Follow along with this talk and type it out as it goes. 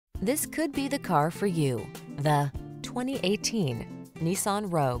This could be the car for you. The 2018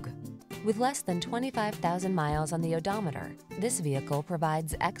 Nissan Rogue. With less than 25,000 miles on the odometer, this vehicle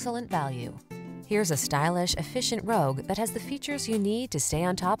provides excellent value. Here's a stylish, efficient Rogue that has the features you need to stay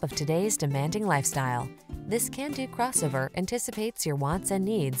on top of today's demanding lifestyle. This can-do crossover anticipates your wants and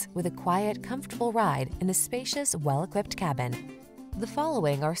needs with a quiet, comfortable ride in a spacious, well-equipped cabin. The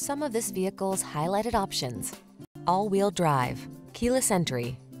following are some of this vehicle's highlighted options: all-wheel drive, keyless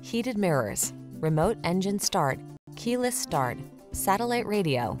entry, heated mirrors, remote engine start, keyless start, satellite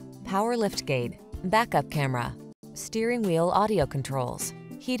radio, power liftgate, backup camera, steering wheel audio controls,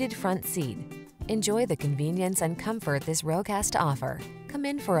 heated front seat. Enjoy the convenience and comfort this Rogue has to offer. Come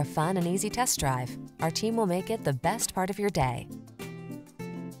in for a fun and easy test drive. Our team will make it the best part of your day.